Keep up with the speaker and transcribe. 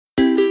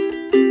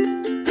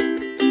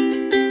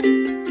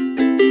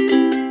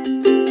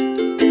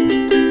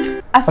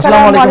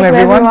Assalamualaikum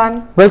everyone.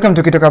 Welcome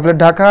to Keto Kouplet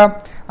Dhaka.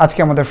 আজকে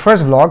আমাদের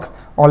first blog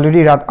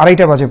already রাত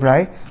 2:30 বাজে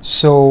প্রায়।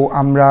 সো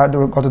আমরা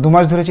গত 2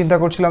 মাস ধরে চিন্তা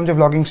করছিলাম যে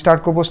ব্লগিং স্টার্ট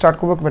করব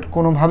বাট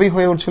কোনোভাবেই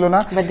হয়ে উঠছিল না।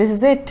 But this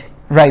is it.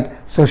 Right.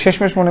 So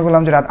শেষমেশ মনে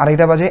করলাম যে রাত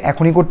 2:30 বাজে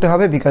এখনই করতে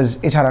হবে বিকজ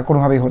এছাড়া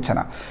কোনোভাবেই হচ্ছে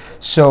না।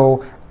 So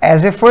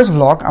as a first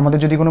blog আমাদের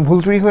যদি কোনো ভুল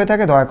ত্রুটি হয়ে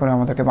থাকে দয়া করে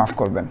আমাদেরকে মাফ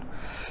করবেন।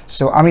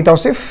 সো আমি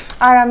তৌসিফ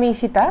আর আমি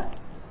ঈশিতা।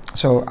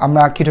 সো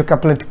আমরা কিটো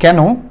কাপলেট কেন,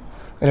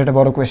 এটা একটা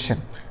বড় কোয়েশ্চেন।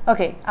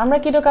 ওকে, আমরা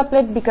কিটো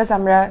কাপলেট বিকজ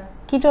আমরা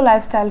কিটো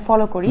লাইফস্টাইল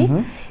ফলো করি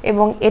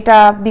এবং এটা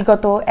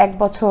বিগত 1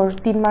 বছর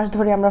 3 মাস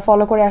ধরে আমরা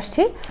ফলো করে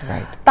আসছি।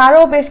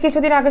 তারও বেশ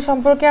কিছুদিন আগে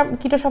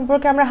কিটো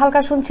সম্পর্কে আমরা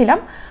হালকা শুনছিলাম,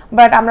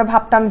 বাট আমরা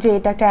ভাবতাম যে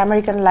এটা একটা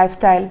আমেরিকান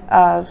লাইফস্টাইল,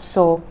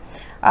 সো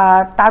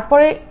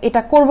তারপরে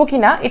এটা করব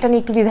কিনা এটা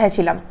নিয়ে একটু দ্বিধায়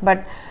ছিলাম। বাট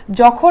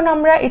যখন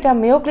আমরা এটা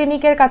মেয়ো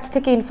ক্লিনিকের কাছ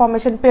থেকে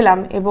ইনফরমেশন পেলাম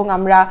এবং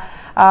আমরা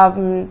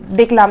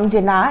দেখলাম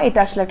যে না, এটা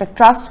আসলে একটা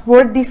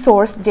ট্রাস্টওয়ার্দি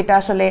সোর্স, যেটা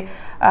আসলে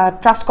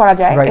ট্রাস্ট করা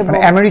যায়, এবং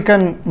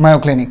আমেরিকান মেয়ো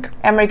ক্লিনিক।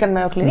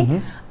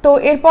 তো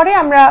এরপরে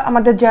আমরা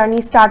আমাদের জার্নি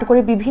স্টার্ট করি।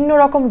 বিভিন্ন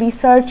রকম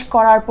রিসার্চ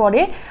করার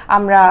পরে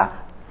আমরা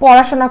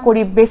পড়াশোনা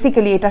করি,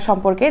 বেসিক্যালি এটা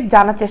সম্পর্কে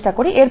জানার চেষ্টা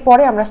করি।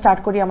 এরপরে আমরা স্টার্ট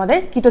করি আমাদের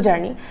কিটো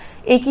জার্নি।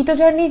 এই কিটো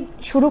জার্নি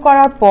শুরু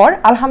করার পর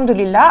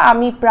আলহামদুলিল্লাহ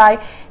আমি প্রায়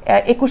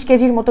 21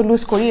 কেজির মতো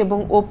লুজ করি এবং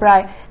ও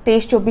প্রায়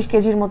 23-24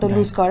 কেজির মতো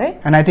লুজ করে।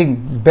 And I think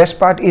best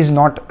part is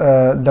not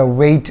the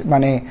wait,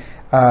 মানে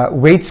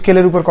ওয়েট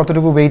স্কেলের উপর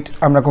কতটুকু ওয়েট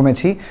আমরা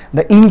কমেছি,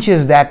 the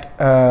inches that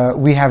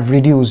we have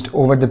reduced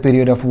over the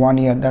period of 1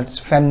 year, that's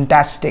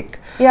fantastic.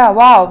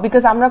 Wow,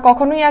 because আমরা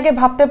কখনোই আগে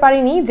ভাবতে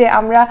পারিনি যে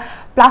আমরা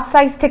প্লাস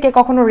সাইজ থেকে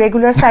কখনো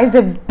রেগুলার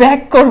সাইজে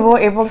ব্যাক করব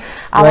এবং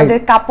আমাদের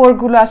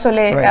কাপড়গুলো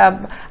আসলে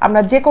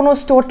আমরা যে কোনো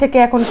স্টোর থেকে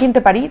এখন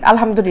কিনতে পারি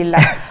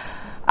আলহামদুলিল্লাহ।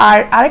 আর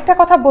আরেকটা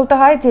কথা বলতে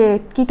হয় যে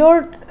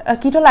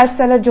কিটো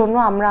লাইফস্টাইলের জন্য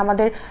আমরা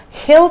আমাদের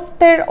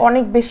হেলথের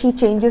অনেক বেশি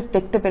চেঞ্জেস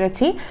দেখতে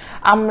পেরেছি।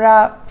 আমরা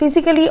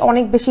ফিজিক্যালি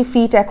অনেক বেশি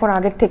ফিট এখন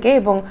আগের থেকে,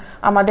 এবং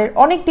আমাদের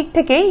অনেক দিক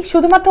থেকেই,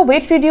 শুধুমাত্র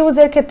ওয়েট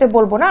রিডিউসের ক্ষেত্রে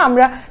বলবো না,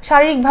 আমরা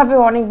শারীরিকভাবে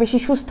অনেক বেশি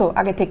সুস্থ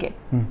আগে থেকে।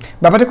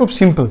 ব্যাপারটা খুব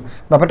সিম্পল।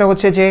 ব্যাপারটা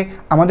হচ্ছে যে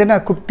আমাদের না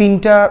খুব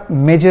 3টা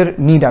মেজর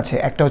নিড আছে।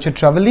 একটা হচ্ছে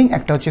ট্রাভেলিং,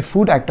 একটা হচ্ছে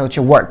ফুড, একটা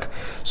হচ্ছে ওয়ার্ক।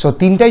 সো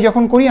 3টাই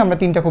যখন করি আমরা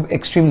 3টা খুব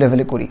এক্সট্রিম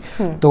লেভেলে করি।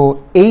 তো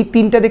এই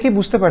 3টা দেখে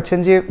বুঝতে পারছেন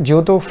যে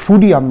যেহেতু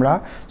ফুডি আমরা,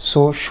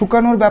 সো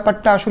শুকানোর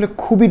ব্যাপারটা আসলে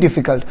খুবই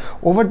difficult.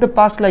 Over the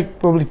past like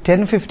probably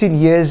 10-15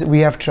 years we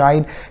have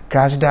tried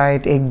crash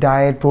diet, egg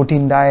diet,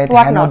 protein diet,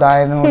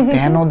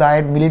 hano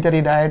diet,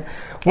 military diet,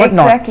 what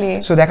not.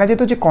 So দেখা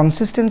যেত যে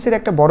কনসিস্টেন্সির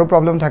একটা বড়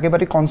প্রবলেম থাকে।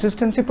 বাট এই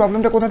কনসিস্টেন্সি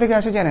প্রবলেমটা কোথা থেকে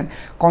আসে জানেন?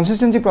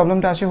 কনসিস্টেন্সি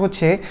প্রবলেমটা আসে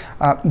হচ্ছে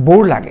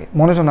বোর লাগে,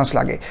 মনোটোনাস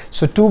লাগে।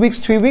 সো 2 weeks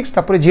 3 weeks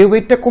তারপরে যে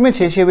ওয়েটটা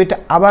কমেছে সেই ওয়েটটা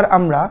আবার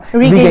আমরা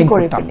রিগেইন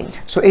করতাম।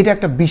 সো এটা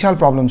একটা বিশাল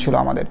প্রবলেম ছিল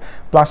আমাদের।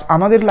 প্লাস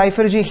আমাদের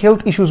লাইফের যে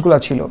হেলথ ইস্যুসগুলো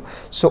ছিল,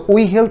 সো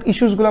ওই হেলথ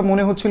ইস্যুসগুলো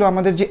মনে হচ্ছিল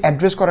আমাদের যে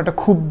অ্যাড্রেস করাটা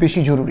খুব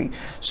বেশি জরুরি।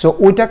 সো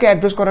ওইটাকে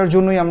অ্যাড্রেস করার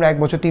জন্যই আমরা 1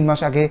 বছর 3 মাস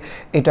আগে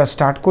এটা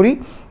স্টার্ট করি।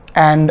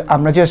 অ্যান্ড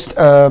আমরা জাস্ট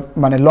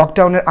মানে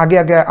লকডাউনের আগে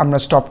আমরা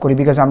স্টপ করি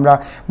বিকজ আমরা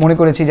মনে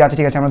করেছি যে আচ্ছা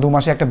ঠিক আছে, আমরা 2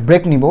 মাসে একটা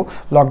ব্রেক নিব।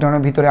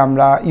 লকডাউনের ভিতরে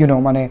আমরা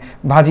মানে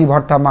ভাজি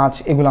ভর্তা মাছ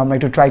এগুলো আমরা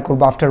একটু ট্রাই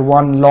করবো আফটার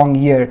 1 long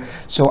year।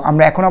 সো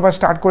আমরা এখন আবার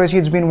স্টার্ট করেছি,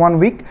 ইটস বিন 1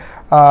 week,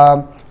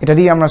 এটা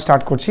দিয়ে আমরা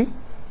স্টার্ট করছি।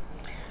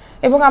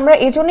 এবং আমরা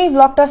এই জন্যই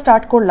ব্লগটা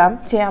স্টার্ট করলাম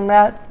যে আমরা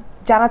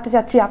জানাতে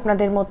চাচ্ছি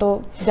আপনাদের মতো,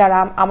 যারা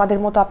আমাদের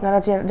মতো আপনারা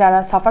যারা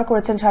সাফার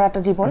করেছেন সারাটা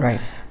জীবন,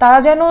 তারা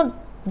যেন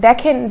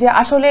দেখেন যে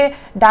আসলে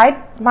ডায়েট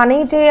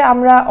মানেই যে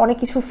আমরা অনেক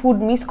কিছু ফুড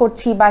মিস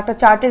করছি বা একটা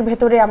চার্টের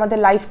ভেতরে আমাদের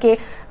লাইফকে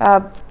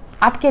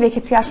আটকে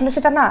রেখেছি, আসলে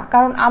সেটা না।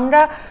 কারণ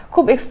আমরা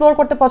খুব এক্সপ্লোর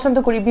করতে পছন্দ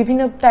করি,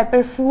 বিভিন্ন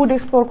টাইপের ফুড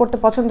এক্সপ্লোর করতে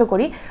পছন্দ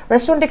করি,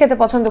 রেস্টুরেন্টে খেতে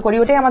পছন্দ করি,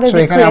 ওটাই আমাদের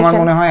রিক্রিয়েশন। সো এখানে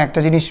আমার মনে হয় একটা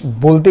জিনিস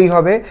বলতেই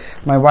হবে,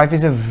 my wife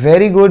is a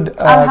very good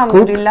cook,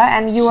 আলহামদুলিল্লাহ,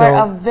 and you R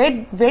a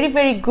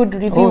very good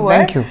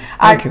reviewer.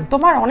 আর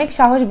তোমার অনেক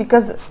সাহস,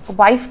 বিকজ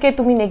ওয়াইফকে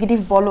তুমি নেগেটিভ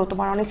বলো,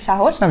 তোমার অনেক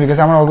সাহস। না, বিকজ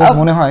আমার অলওয়েজ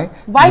মনে হয়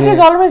ওয়াইফ ইজ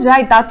অলওয়েজ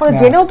রাইট, তারপরে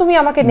জেনেও তুমি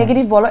আমাকে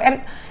নেগেটিভ বলো, and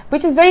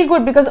which is very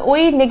good because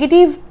ওই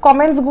নেগেটিভ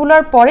কমেন্টস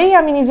গুলোর পরেই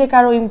আমি নিজেকে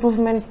আরো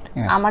ইমপ্রুভমেন্ট,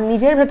 আমার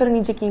নিজের ভেতরে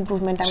নিজেকে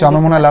ইমপ্রুভমেন্ট। সো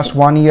আমার মনে হয় লাস্ট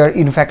 1 year,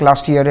 ইনফ্যাক্ট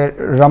লাস্ট ইয়ারের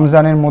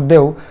রমজানের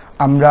মধ্যেও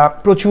আমরা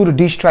প্রচুর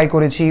ডিশ ট্রাই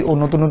করেছি। ও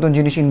নতুন নতুন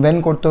জিনিস ইনভেন্ট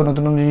করতো,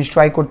 নতুন নতুন জিনিস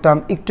ট্রাই করতাম,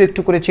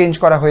 একটু করে চেঞ্জ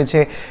করা হয়েছে।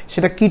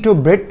 সেটা কিটো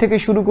ব্রেড থেকে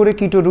শুরু করে,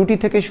 কিটো রুটি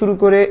থেকে শুরু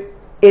করে,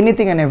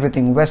 anything and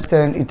everything,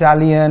 Western,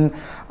 Italian,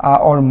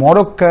 or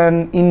Moroccan,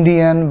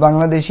 Indian,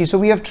 Bangladeshi. So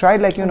we have tried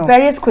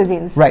various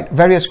cuisines. Right,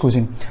 various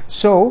cuisine.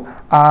 So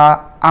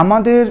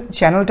আমাদের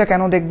চ্যানেলটা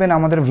কেন দেখবেন,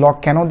 আমাদের ভ্লগ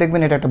কেন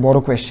দেখবেন, এটা একটা বড়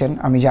কোয়েশ্চেন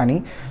আমি জানি।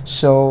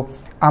 সো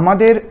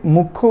আমাদের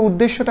মুখ্য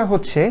উদ্দেশ্যটা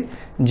হচ্ছে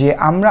যে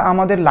আমরা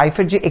আমাদের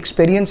লাইফের যে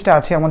এক্সপেরিয়েন্সটা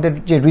আছে, আমাদের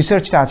যে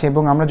রিসার্চটা আছে,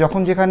 এবং আমরা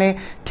যখন যেখানে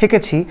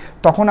ঠেকেছি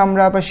তখন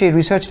আমরা আবার সেই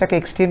রিসার্চটাকে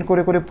এক্সটেন্ড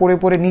করে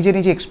পড়ে নিজে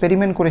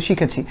এক্সপেরিমেন্ট করে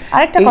শিখেছি।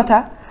 আরেকটা কথা,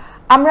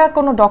 আমরা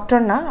কোনো ডক্টর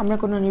না, আমরা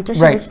কোনো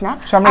নিউট্রিশনিস্ট না,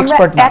 আমরা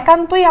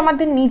একান্তই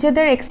আমাদের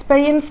নিজেদের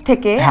এক্সপেরিয়েন্স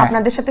থেকে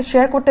আপনাদের সাথে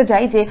শেয়ার করতে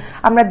যাই যে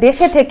আমরা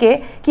দেশে থেকে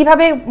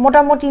কিভাবে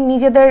মোটামুটি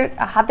নিজেদের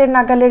হাতের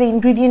নাগালের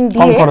ইনগ্রেডিয়েন্ট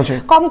দিয়ে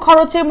কম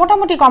খরচে,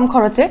 মোটামুটি কম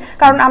খরচে,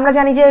 কারণ আমরা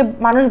জানি যে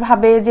মানুষ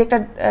ভাবে যে একটা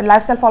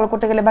লাইফস্টাইল ফলো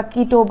করতে গেলে বা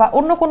কিটো বা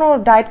অন্য কোনো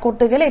ডায়েট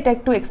করতে গেলে এটা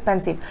একটু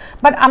এক্সপেন্সিভ,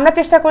 বাট আমরা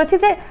চেষ্টা করেছি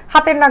যে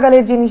হাতের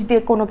নাগালের জিনিস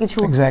দিয়ে কোনো কিছু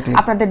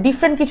আপনাদের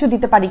ডিফারেন্ট কিছু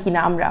দিতে পারি কিনা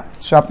আমরা।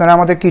 সো আপনারা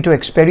আমাদের কিটো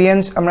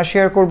এক্সপেরিয়েন্স আমরা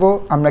শেয়ার করব,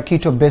 আমরা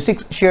কিটো বেসিক্স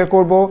শেয়ার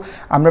করব,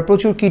 আমরা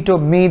প্রচুর কিটো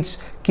মিথস,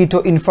 কিটো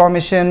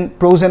ইনফরমেশন,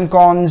 প্রোজ এন্ড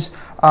কনস,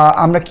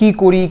 আমরা কি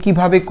করি,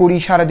 কিভাবে করি,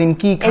 সারাদিন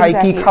কি খাই,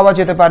 কি খাওয়া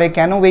যেতে পারে,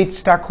 কেন ওয়েট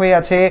স্টাক হয়ে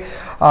আছে,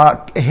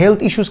 হেলথ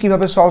ইস্যুস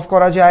কিভাবে সলভ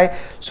করা যায়।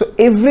 So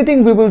everything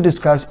we will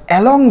discuss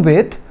along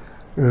with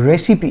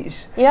recipes.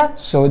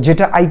 So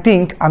যেটা আই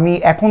থিঙ্ক আমি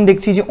এখন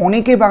দেখছি যে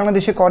অনেকে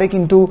বাংলাদেশে করে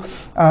কিন্তু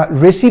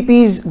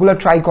রেসিপিসগুলো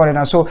ট্রাই করে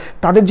না। সো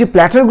তাদের যে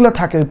প্ল্যাটারগুলো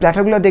থাকে ওই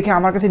প্ল্যাটারগুলো দেখে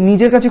আমার কাছে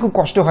নিজের কাছে খুব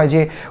কষ্ট হয়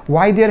যে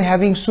Y they are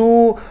having so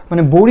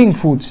মানে বোরিং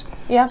ফুডস।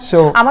 সো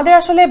আমাদের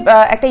আসলে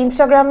একটা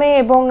ইনস্টাগ্রামে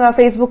এবং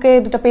ফেসবুকে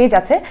দুটো পেজ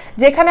আছে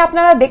যেখানে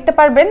আপনারা দেখতে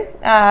পারবেন,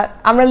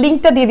 আমরা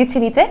লিঙ্কটা দিয়ে দিচ্ছি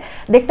নিচে,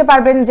 দেখতে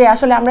পারবেন যে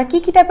আসলে আমরা কি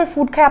কি টাইপের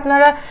ফুড খাই।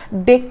 আপনারা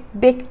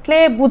দেখলে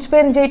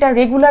বুঝবেন যে এটা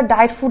রেগুলার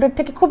ডায়েট ফুডের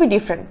থেকে খুবই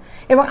ডিফারেন্ট,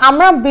 এবং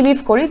আমরা বিলিভ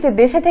করি যে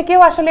দেশে থেকেও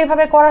আসলে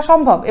এভাবে করা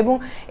সম্ভব, এবং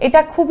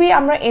এটা খুবই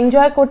আমরা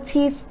এনজয় করছি,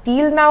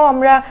 স্টিল নাও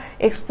আমরা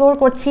এক্সপ্লোর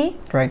করছি।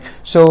 Right,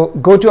 so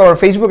go to our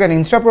Facebook and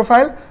Insta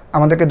profile,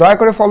 আমাদেরকে দয়া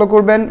করে ফলো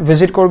করবেন,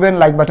 ভিজিট করবেন,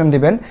 লাইক বাটন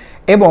দিবেন।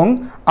 এবং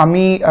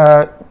আমি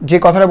যে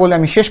কথাটা বলে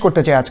আমি শেষ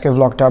করতে চাই আজকে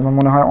ব্লগটা, আমার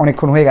মনে হয়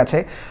অনেকক্ষণ হয়ে গেছে।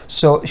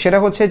 সো সেটা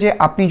হচ্ছে যে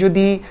আপনি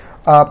যদি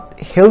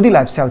হেলদি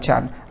লাইফস্টাইল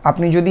চান,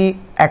 আপনি যদি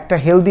একটা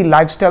হেলদি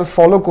লাইফস্টাইল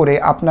ফলো করে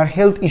আপনার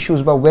হেলথ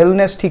ইস্যুস বা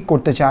ওয়েলনেস ঠিক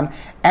করতে চান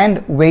অ্যান্ড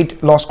ওয়েট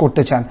লস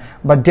করতে চান,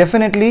 বাট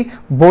ডেফিনেটলি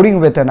বোরিং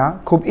ওয়েতে না,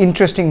 খুব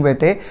ইন্টারেস্টিং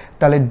ওয়েতে,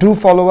 তাহলে do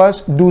follow us,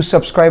 do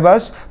subscribe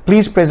us,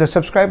 please press the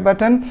subscribe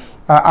button.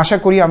 আশা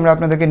করি আমরা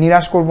আপনাদেরকে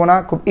নিরাশ করব না,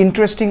 খুব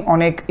ইন্টারেস্টিং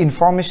অনেক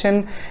ইনফরমেশন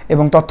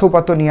এবং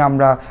তথ্যপত্র নিয়ে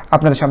আমরা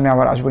আপনাদের সামনে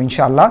আবার আসবো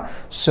ইনশাআল্লাহ।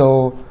 So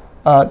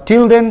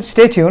till then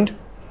stay tuned,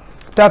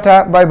 tata,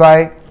 bye bye,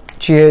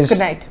 cheers,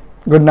 good night,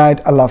 good night,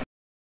 আল্লাহ।